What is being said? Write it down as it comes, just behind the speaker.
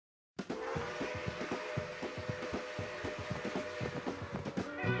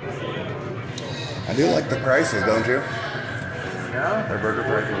I do like the prices, don't you? Yeah. Their burger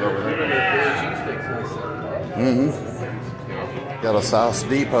prices over there. Cheesesteaks. Got a Sauce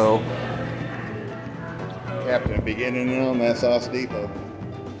Depot. Captain beginning on that Sauce Depot.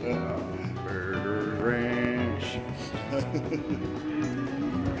 Burger Ranch.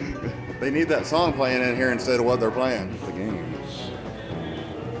 They need that song playing in here instead of what they're playing. The games.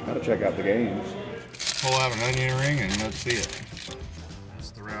 Gotta check out the games. Pull out an onion ring and let's see it.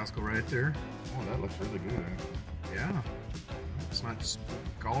 That's the rascal right there. Oh, that looks really good. Yeah. It's not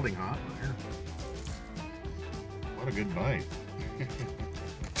scalding hot. Here. What a good bite.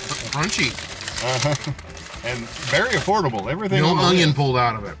 Crunchy. And very affordable. Everything No on the onion list. pulled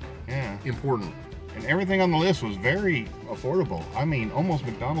out of it. Yeah. Important. And everything on the list was very affordable. I mean, almost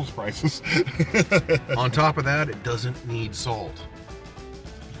McDonald's prices. On top of that, it doesn't need salt.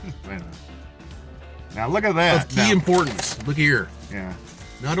 Now look at that. Of key importance. Look here. Yeah.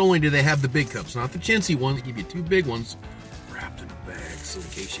 Not only do they have the big cups, not the chintzy ones, they give you 2 big ones wrapped in a bag, so in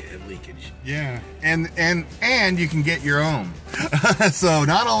case you have leakage. Yeah. And you can get your own. So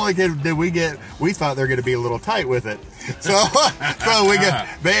not only did we thought they're going to be a little tight with it. So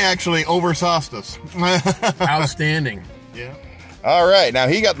they actually oversauced us. Outstanding. Yeah. All right, now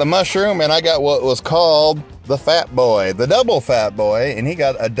he got the mushroom, and I got what was called the Fat Boy, the double Fat Boy, and he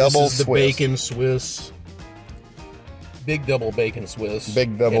got a double This is the Swiss. bacon Swiss. Big double bacon Swiss.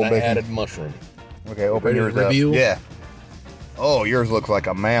 Big double and bacon. I added mushroom. Okay, open Ready to yours up. review? Yeah. Oh, yours looks like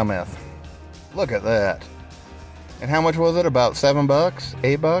a mammoth. Look at that. And how much was it? About $7,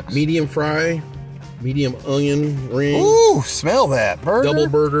 $8? Medium fry, medium onion ring. Ooh, smell that burger. Double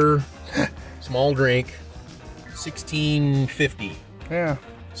burger, small drink, $16.50. Yeah.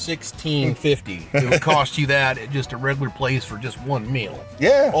 $16.50. It would cost you that at just a regular place for just one meal.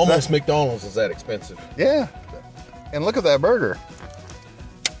 Yeah. Almost McDonald's is that expensive. Yeah. And look at that burger.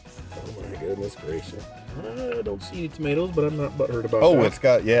 Oh my goodness gracious. I don't see any tomatoes, but I'm not butthurt about Oh, that.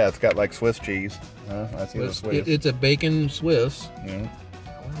 it's got like Swiss cheese. I see the Swiss. It's a bacon Swiss. Yeah.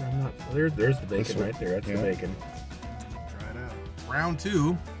 There's the bacon right there. That's the bacon. Try it out. Round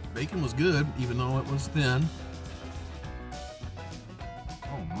 2. Bacon was good, even though it was thin.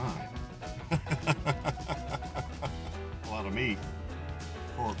 Oh my. A lot of meat.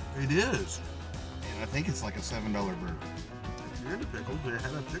 It is. And I think it's like a $7 burger. If you're into pickles, they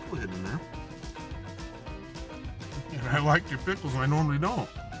had a pickle hidden in there. And I like your pickles, and I normally don't.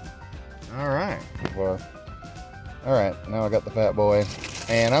 All right. Well, all right. Now I got the Fat Boy,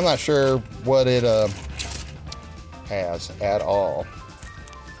 and I'm not sure what it has at all.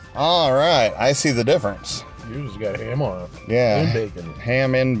 All right. I see the difference. Yours got ham on it. Yeah. And bacon.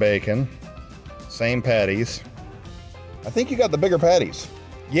 Ham and bacon. Same patties. I think you got the bigger patties.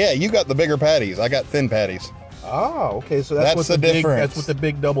 Yeah, you got the bigger patties. I got thin patties. Oh, okay. So that's what the big, difference. that's what the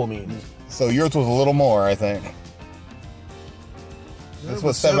big double means. So yours was a little more, I think. This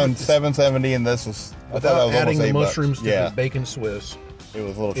was $7.70, and this was. I thought that was adding almost the $8. mushrooms to Yeah, the bacon Swiss, it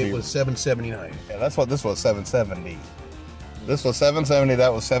was a little cheaper. it was $7.79. Yeah, that's what this was, $7.70. This was $7.70.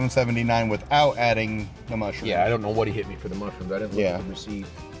 That was $7.79 without adding the mushroom. Yeah, I don't know what he hit me for the mushrooms. I didn't look at the receipt.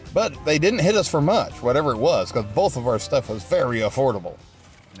 But they didn't hit us for much, whatever it was, because both of our stuff was very affordable.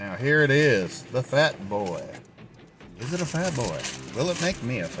 Now here it is, the Fat Boy. Is it a Fat Boy? Will it make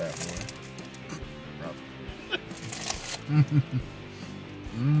me a Fat Boy?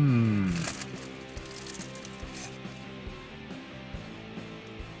 Mmm.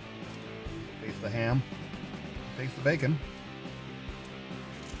 Taste the ham. Taste the bacon.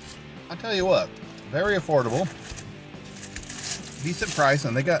 I'll tell you what, very affordable. Decent price,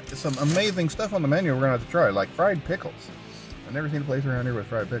 and they got some amazing stuff on the menu we're gonna have to try, like fried pickles. I've never seen a place around here with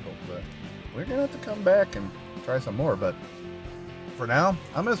fried pickles, but we're gonna have to come back and try some more. But for now,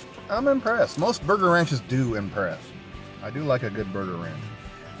 I'm impressed. Most burger ranches do impress. I do like a good burger ranch.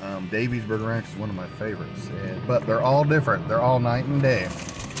 Davy's Burger Ranch is one of my favorites, but they're all different. They're all night and day.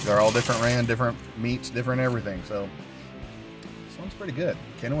 They're all different ran, different meats, different everything. So this one's pretty good.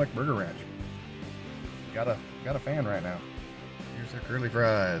 Kennewick Burger Ranch. Got a fan right now. Here's their curly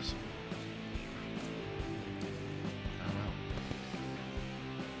fries. I don't know.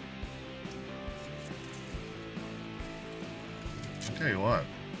 I'll tell you what.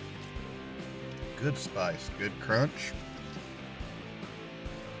 Good spice, good crunch.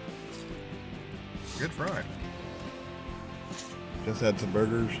 Good fry. Just had some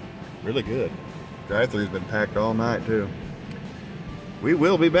burgers. Really good. Drive-thru's been packed all night too. We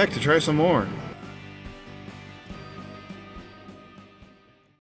will be back to try some more.